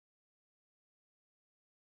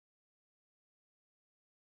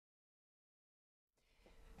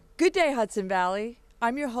Good day, Hudson Valley.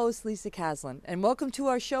 I'm your host, Lisa Caslin, and welcome to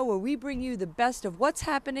our show where we bring you the best of what's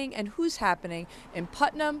happening and who's happening in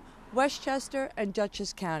Putnam, Westchester, and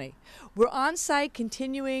Dutchess County. We're on site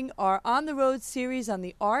continuing our On the Road series on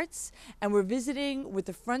the arts, and we're visiting with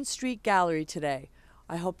the Front Street Gallery today.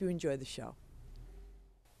 I hope you enjoy the show.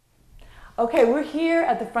 Okay, we're here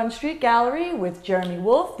at the Front Street Gallery with Jeremy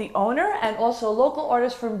Wolf, the owner, and also a local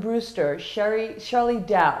artist from Brewster, Shirley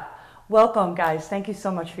Dow. Welcome, guys. Thank you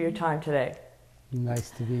so much for your time today. Nice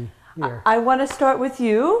to be here. I want to start with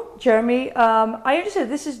you, Jeremy. I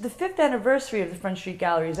understand this is the 5th anniversary of the Front Street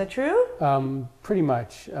Gallery. Is that true? Pretty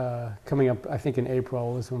much. Coming up, I think in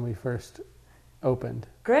April was when we first opened.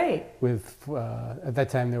 Great. With at that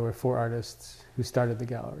time there were 4 artists who started the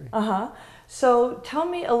gallery. So tell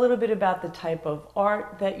me a little bit about the type of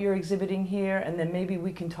art that you're exhibiting here, and then maybe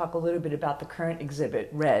we can talk a little bit about the current exhibit,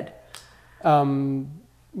 Red.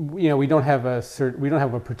 You know, we don't have a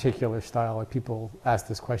particular style. Like, people ask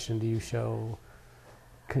this question: do you show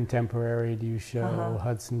contemporary? Do you show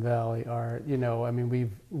Hudson Valley art? You know, I mean,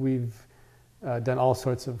 we've done all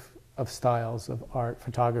sorts of styles of art,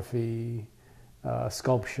 photography,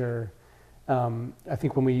 sculpture. I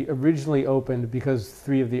think when we originally opened, because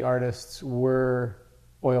 3 of the artists were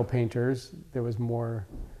oil painters, there was more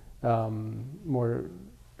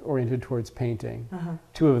oriented towards painting.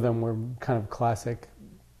 2 of them were kind of classic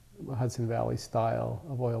Hudson Valley style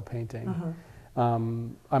of oil painting.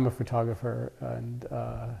 I'm a photographer, and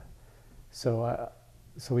so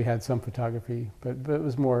we had some photography, but it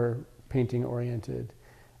was more painting oriented.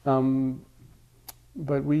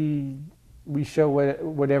 But we show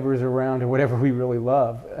whatever is around and whatever we really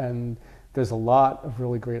love, and there's a lot of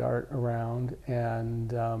really great art around,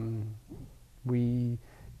 and we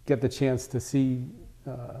get the chance to see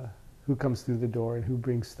who comes through the door and who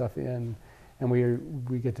brings stuff in. And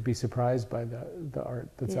we get to be surprised by the art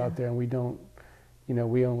that's out there, and we don't, you know,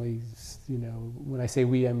 we only, you know, when I say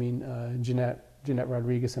we, I mean Jeanette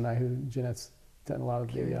Rodriguez and I, Jeanette's done a lot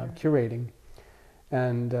of the curating,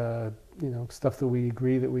 and you know, stuff that we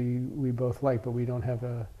agree that we both like, but we don't have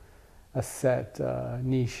a set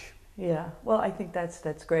niche. Yeah, well, I think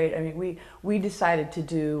that's great. I mean, we decided to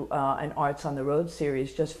do an Arts on the Road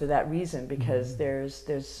series just for that reason, because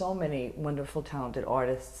there's so many wonderful, talented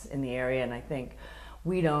artists in the area, and I think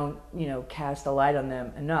we don't, you know, cast a light on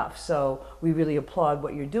them enough. So we really applaud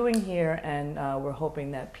what you're doing here, and we're hoping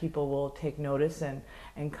that people will take notice and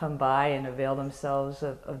come by and avail themselves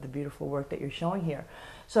of the beautiful work that you're showing here.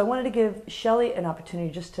 So I wanted to give Shelley an opportunity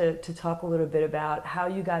just to talk a little bit about how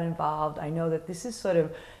you got involved. I know that this is sort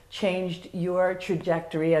of changed your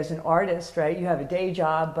trajectory as an artist, right? You have a day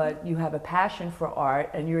job, but you have a passion for art,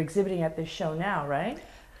 and you're exhibiting at this show now, right?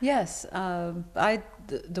 Yes,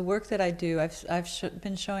 the work that I do, I've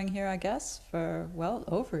been showing here, I guess, for well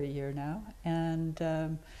over a year now,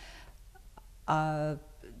 and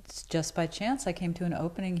just by chance I came to an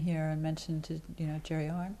opening here and mentioned to Jeremy,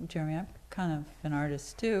 I'm kind of an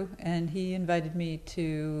artist too, and he invited me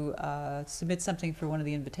to submit something for one of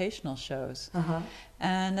the invitational shows.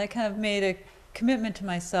 And I kind of made a commitment to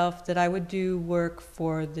myself that I would do work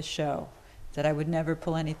for the show, that I would never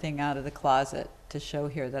pull anything out of the closet to show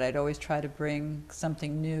here, that I'd always try to bring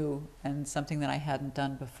something new and something that I hadn't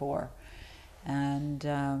done before. And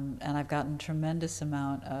I've gotten a tremendous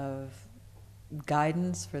amount of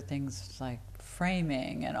guidance for things like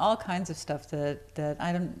framing and all kinds of stuff that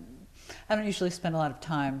I don't usually spend a lot of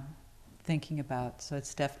time thinking about. So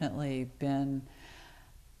it's definitely been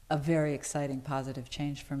a very exciting, positive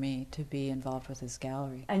change for me to be involved with this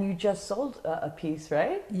gallery. And you just sold a piece,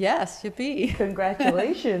 right? Yes, yippee.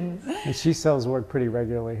 Congratulations. And she sells work pretty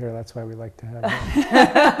regularly here. That's why we like to have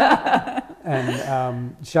her.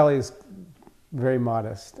 And Shelley is very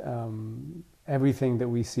modest. Everything that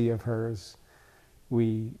we see of hers,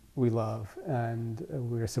 we love, and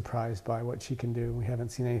we're surprised by what she can do. We haven't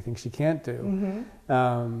seen anything she can't do.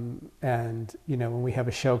 And you know, when we have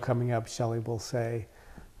a show coming up, Shelley will say,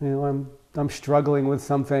 you know, I'm struggling with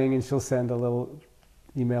something, and she'll send a little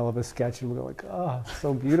email of a sketch, and we'll go like, oh, it's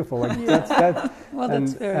so beautiful. Like that's well,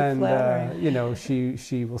 that's very flattering. You know,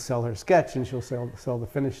 she will sell her sketch, and she'll sell the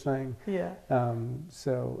finished thing.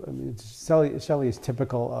 So I mean, Shelley is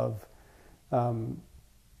typical of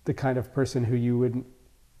the kind of person who you wouldn't,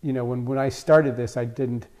 you know, when I started this, I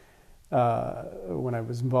didn't, when I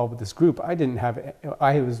was involved with this group, I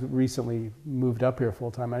was recently moved up here full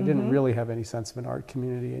time. I didn't really have any sense of an art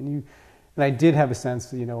community, and I did have a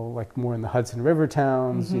sense, you know, like more in the Hudson River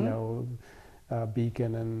towns, you know,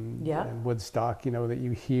 Beacon and Woodstock, you know, that you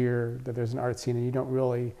hear that there's an art scene, and you don't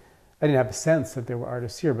really, I didn't have a sense that there were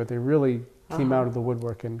artists here, but they really came out of the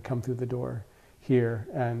woodwork and come through the door here,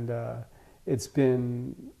 and it's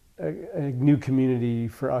been a new community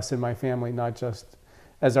for us and my family, not just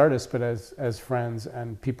as artists, but as friends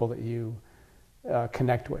and people that you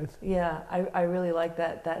connect with. Yeah, I really like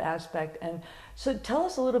that aspect. And so tell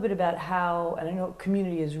us a little bit about how, and I know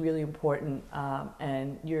community is really important,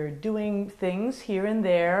 and you're doing things here and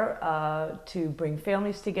there to bring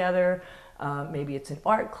families together. Maybe it's an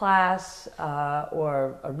art class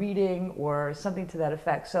or a reading or something to that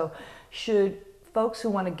effect. So should folks who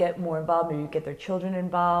want to get more involved, maybe get their children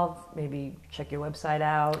involved, maybe check your website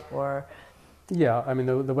out, or... Yeah, I mean,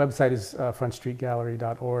 the website is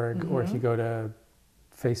frontstreetgallery.org, or if you go to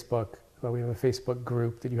Facebook, well, we have a Facebook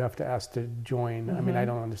group that you have to ask to join. I mean, I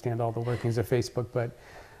don't understand all the workings of Facebook, but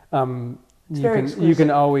you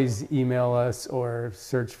can always email us or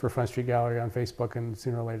search for Front Street Gallery on Facebook, and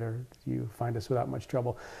sooner or later you find us without much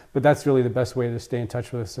trouble. But that's really the best way to stay in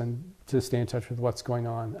touch with us and to stay in touch with what's going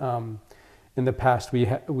on. In the past, we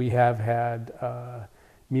have had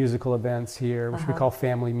musical events here, which we call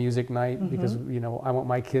Family Music Night, because I want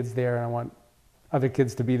my kids there and I want other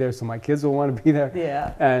kids to be there, so my kids will want to be there.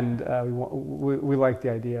 Yeah. And we like the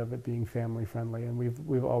idea of it being family friendly, and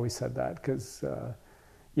we've always said that because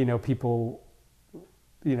people,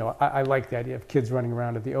 I like the idea of kids running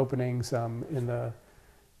around at the openings in the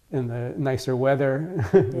nicer weather,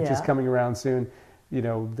 which is coming around soon.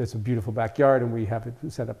 There's a beautiful backyard, and we have it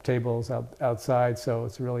set up tables outside, so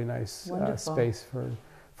it's a really nice space for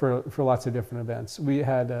lots of different events. We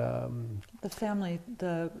had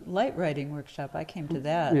the light writing workshop. I came to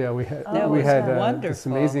that. Yeah, we had wonderful. This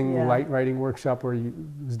amazing light writing workshop where it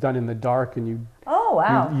was done in the dark, and you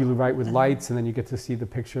write with lights, and then you get to see the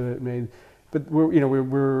picture that it made. But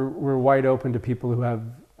we're wide open to people who have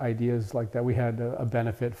ideas like that. We had a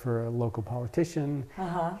benefit for a local politician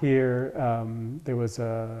here. There was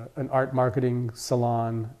an art marketing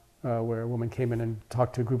salon where a woman came in and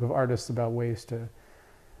talked to a group of artists about ways to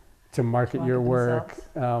market your work.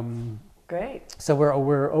 Great. So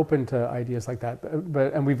we're open to ideas like that.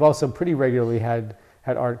 And we've also pretty regularly had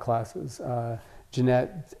art classes.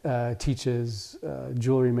 Jeanette teaches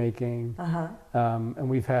jewelry making, and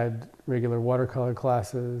we've had regular watercolor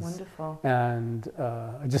classes. Wonderful. And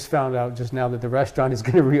I just found out just now that the restaurant is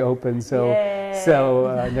going to reopen. So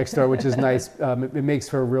next door, which is nice. It makes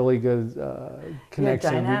for a really good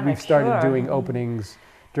connection. Dynamic, we've started doing openings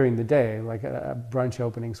during the day, like brunch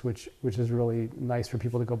openings, which is really nice for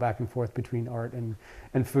people to go back and forth between art and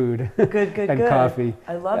food and coffee.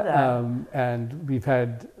 I love that. And we've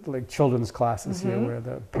had like children's classes here where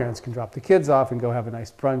the parents can drop the kids off and go have a nice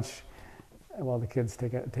brunch while the kids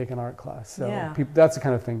take an art class. So that's the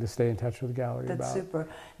kind of thing to stay in touch with the gallery about. That's super.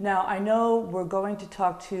 Now, I know we're going to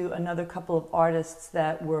talk to another couple of artists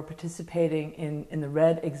that were participating in the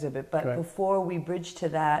Red exhibit, but before we bridge to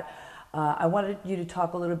that, I wanted you to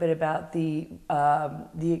talk a little bit about the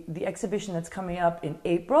exhibition that's coming up in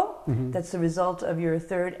April. That's the result of your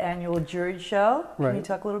third annual juried show. Can you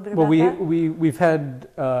talk a little bit about that? Well, we've had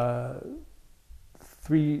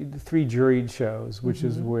three juried shows, which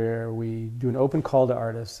is where we do an open call to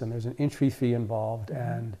artists, and there's an entry fee involved,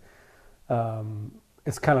 and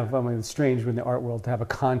it's kind of, it's strange in the art world to have a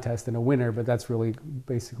contest and a winner, but that's really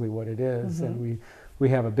basically what it is. And we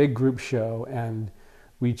have a big group show, and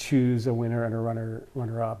we choose a winner and a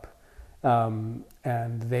runner-up,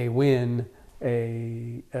 and they win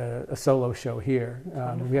a solo show here.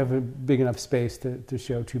 We have a big enough space to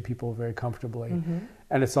show two people very comfortably,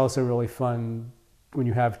 and it's also really fun when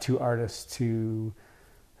you have two artists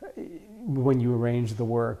when you arrange the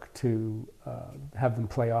work to have them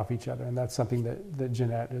play off each other, and that's something that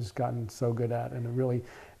Jeanette has gotten so good at, and it really,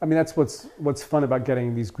 that's what's fun about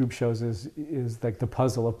getting these group shows is like the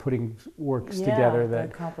puzzle of putting works together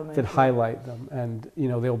that highlight them, and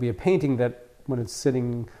there'll be a painting that when it's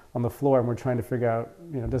sitting on the floor and we're trying to figure out,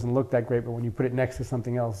 it doesn't look that great, but when you put it next to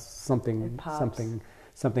something else, something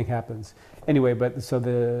happens. Anyway, but so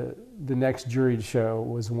the next juried show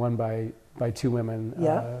was won by two women,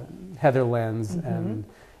 Heather Lenz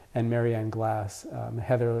and Marianne Glass.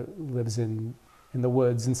 Heather lives in the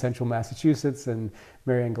woods in central Massachusetts, and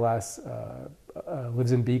Marianne Glass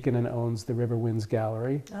lives in Beacon and owns the River Winds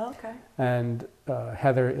Gallery. Oh, okay. And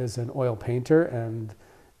Heather is an oil painter, and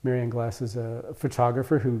Marianne Glass is a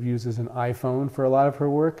photographer who uses an iPhone for a lot of her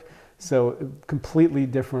work. So completely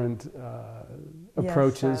different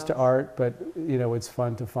approaches to art, but it's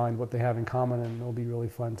fun to find what they have in common, and it'll be really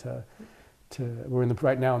fun to we're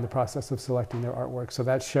right now in the process of selecting their artwork. So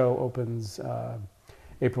that show opens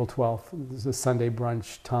April 12th. It's a Sunday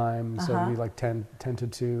brunch time, so it'll be like 10 to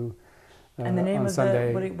 2. And the name on of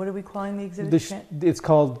Sunday. what are we calling the exhibit? It's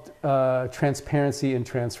called Transparency and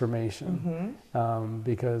Transformation,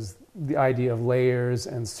 because the idea of layers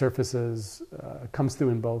and surfaces comes through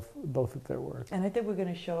in both of their work. And I think we're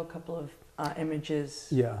going to show a couple of images.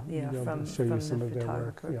 Yeah, from show you the some of their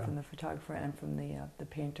photographer, work. Yeah. from the photographer and from the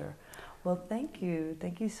painter. Well, thank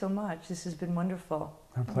you so much. This has been wonderful.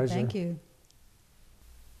 Our pleasure. Thank you.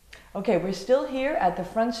 Okay, we're still here at the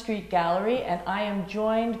Front Street Gallery, and I am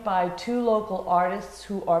joined by two local artists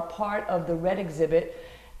who are part of the Red exhibit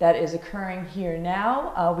that is occurring here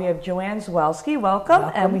now. We have Joanne Zawalski,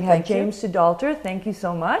 welcome, and we have James Sedalter. Thank you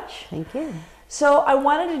so much. Thank you. So I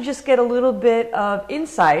wanted to just get a little bit of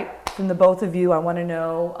insight from the both of you. I want to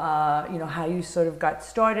know, how you sort of got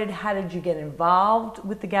started. How did you get involved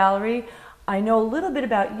with the gallery? I know a little bit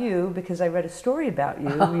about you because I read a story about you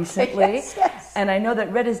recently. Yes. And I know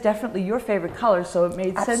that red is definitely your favorite color, so it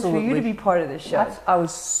made sense for you to be part of this show. I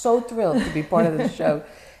was so thrilled to be part of the show.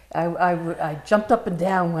 I jumped up and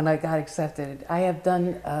down when I got accepted. I have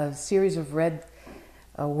done a series of red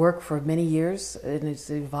work for many years, and it's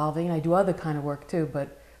evolving. I do other kind of work too,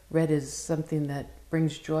 but red is something that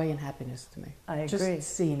brings joy and happiness to me. I agree.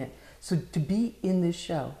 Just seeing it. So to be in this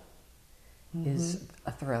show is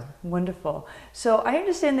a thrill. Wonderful. So I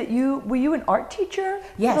understand that were you an art teacher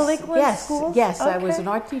Yes, at the Lakeland schools? Yes, I was Okay. an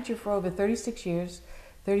art teacher for over 36 years.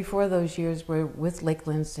 34 of those years were with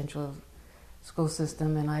Lakeland Central School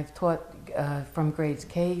System, and I've taught from grades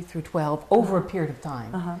K through 12 over a period of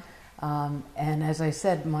time. And as I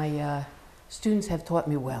said, my students have taught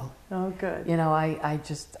me well. Oh, good. You know, I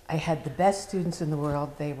had the best students in the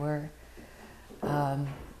world. They were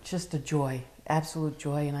just a joy, absolute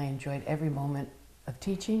joy, and I enjoyed every moment of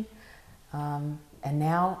teaching. And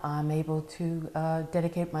now I'm able to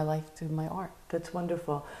dedicate my life to my art. That's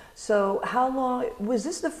wonderful. So how long, was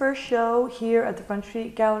this the first show here at the Front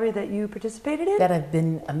Street Gallery that you participated in? That I've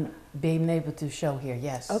been able to show here,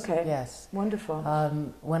 yes. Okay. Yes. Wonderful.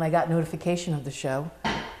 When I got notification of the show,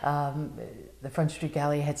 the Front Street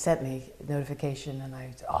Gallery had sent me notification, and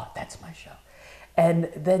I said, oh, that's my show. And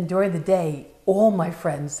then during the day, all my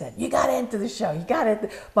friends said, you got to enter the show, you got to.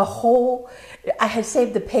 I had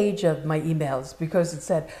saved the page of my emails because it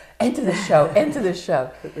said, enter the show, enter the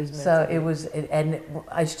show. And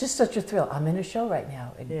it's just such a thrill. I'm in a show right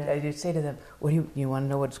now. And Yeah. I say to them, what do you want to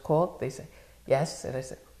know what it's called? They say, yes. And I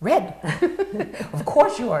said, Red. Of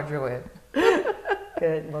course you are, Joanne.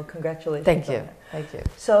 Good. Well, congratulations. Thank on you. that. Thank you.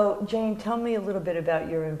 So, Jane, tell me a little bit about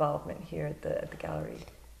your involvement here at the gallery.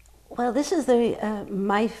 Well, this is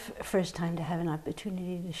my first time to have an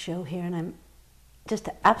opportunity to show here, and I'm just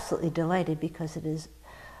absolutely delighted because it has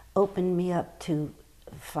opened me up to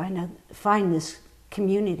find this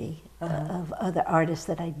community of other artists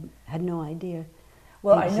that I had no idea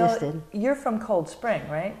existed. I know you're from Cold Spring,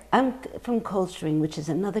 right? I'm from Cold Spring, which is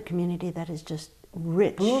another community that is just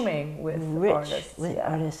rich, Booming with artists.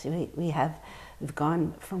 artists. We've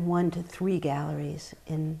gone from 1 to 3 galleries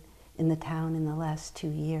in the town in the last 2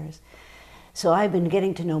 years. So I've been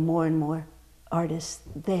getting to know more and more artists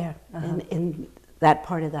there in that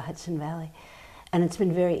part of the Hudson Valley. And it's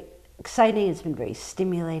been very exciting, it's been very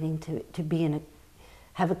stimulating to be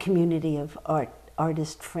have a community of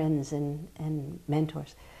artist friends and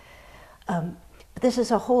mentors. But this is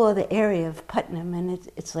a whole other area of Putnam, and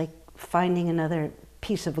it's like finding another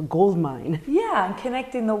piece of a gold mine. Yeah, and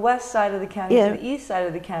connecting the west side of the county to the east side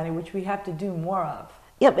of the county, which we have to do more of.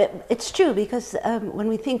 Yeah, but it's true because when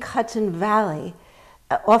we think Hudson Valley,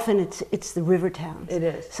 often it's the river towns. It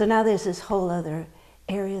is. So now there's this whole other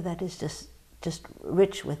area that is just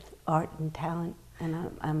rich with art and talent,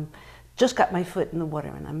 and I'm just got my foot in the water,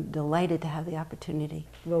 and I'm delighted to have the opportunity.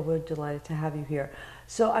 Well, we're delighted to have you here.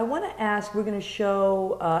 So I want to ask, we're going to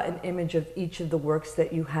show an image of each of the works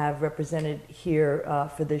that you have represented here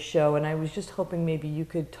for this show, and I was just hoping maybe you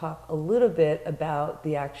could talk a little bit about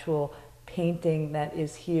the actual painting that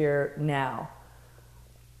is here now.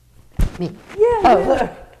 Me?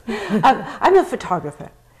 Yeah. I'm a photographer.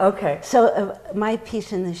 Okay. So my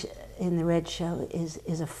piece in the Red show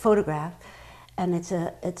is a photograph, and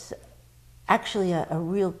it's actually a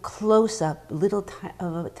real close-up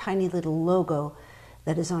of a tiny little logo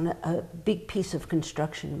that is on a big piece of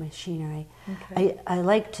construction machinery. Okay.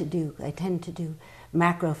 I tend to do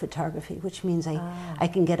macro photography, which means I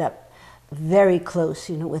can get up very close,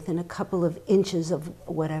 within a couple of inches of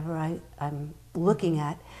whatever I'm looking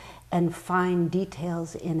at, and find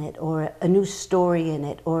details in it, or a new story in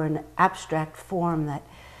it, or an abstract form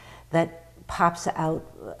that pops out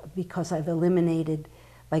because I've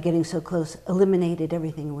by getting so close, eliminated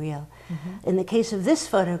everything real. In the case of this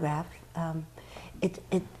photograph,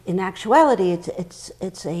 in actuality,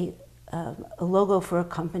 it's a a logo for a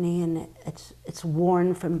company, and it's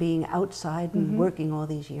worn from being outside and working all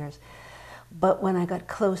these years. But when I got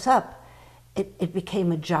close up, it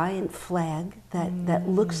became a giant flag that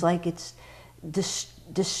looks like it's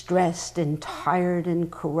distressed and tired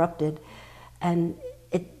and corrupted, and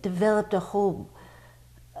it developed a whole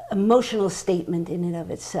emotional statement in and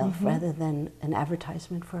of itself rather than an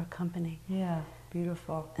advertisement for a company. Yeah,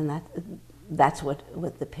 beautiful. And that's what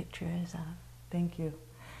the picture is of. Thank you.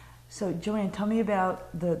 So Joanne, tell me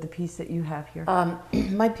about the piece that you have here.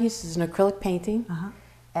 My piece is an acrylic painting,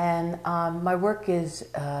 and my work is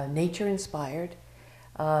nature inspired.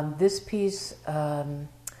 This piece,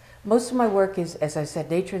 most of my work is, as I said,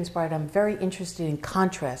 nature inspired. I'm very interested in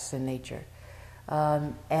contrasts in nature.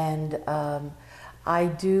 I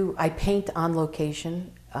paint on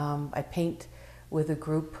location. I paint with a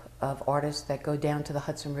group of artists that go down to the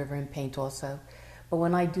Hudson River and paint also. But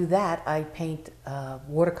when I do that, I paint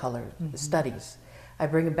watercolor studies. I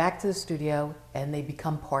bring them back to the studio and they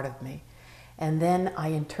become part of me. And then I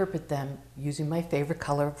interpret them using my favorite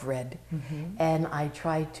color of red. And I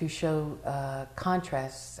try to show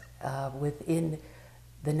contrasts within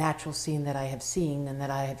the natural scene that I have seen and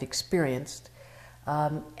that I have experienced.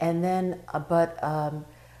 But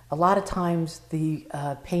a lot of times the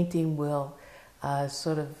painting will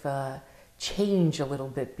sort of change a little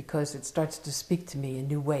bit because it starts to speak to me in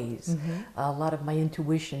new ways. A lot of my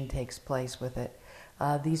intuition takes place with it.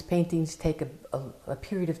 These paintings take a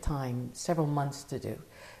period of time, several months to do,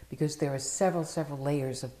 because there are several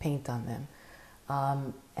layers of paint on them.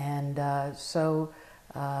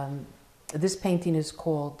 This painting is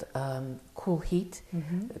called Cool Heat,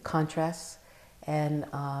 Contrasts, and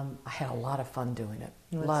I had a lot of fun doing it.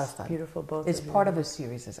 Well, a lot of fun. Beautiful, both. It's part of a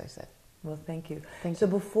series, as I said. Well, thank you. Thank so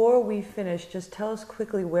you. before we finish, just tell us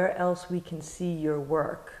quickly where else we can see your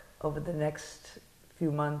work over the next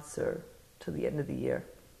few months or to the end of the year.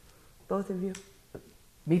 Both of you.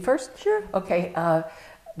 Me first? Sure. Okay.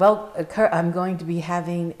 I'm going to be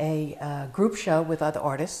having a group show with other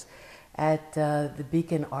artists at the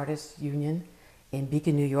Beacon Artists Union in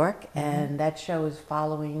Beacon, New York, and that show is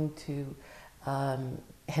following to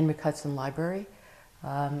Henry Hudson Library,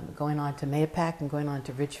 going on to Mayapack and going on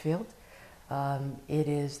to Ridgefield.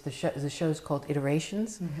 The show is called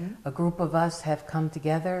Iterations. A group of us have come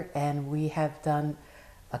together and we have done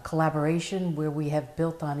a collaboration where we have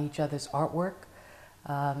built on each other's artwork.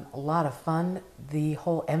 A lot of fun. The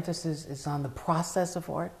whole emphasis is on the process of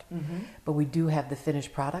art, but we do have the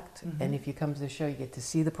finished product. And if you come to the show, you get to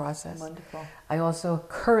see the process. Wonderful. I also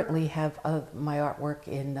currently have my artwork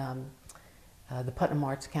in the Putnam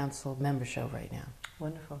Arts Council member show right now.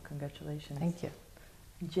 Wonderful. Congratulations. Thank you.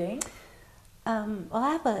 Jane? Well,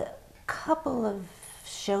 I have a couple of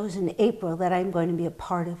shows in April that I'm going to be a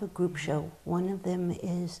part of, a group show. One of them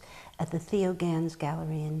is at the Theo Gans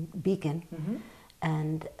Gallery in Beacon,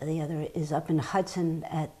 and the other is up in Hudson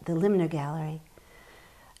at the Limner Gallery.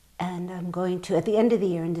 And I'm going to, at the end of the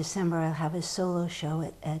year in December, I'll have a solo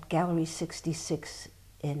show at Gallery 66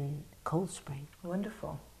 in Cold Spring.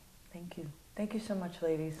 Wonderful. Thank you. Thank you so much,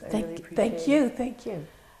 ladies. I really appreciate it. Thank you.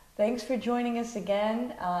 Thanks for joining us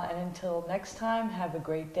again, and until next time, have a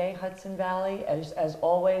great day, Hudson Valley. As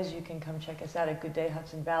always, you can come check us out at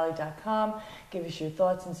gooddayhudsonvalley.com. Give us your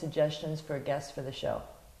thoughts and suggestions for guests for the show.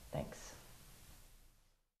 Thanks.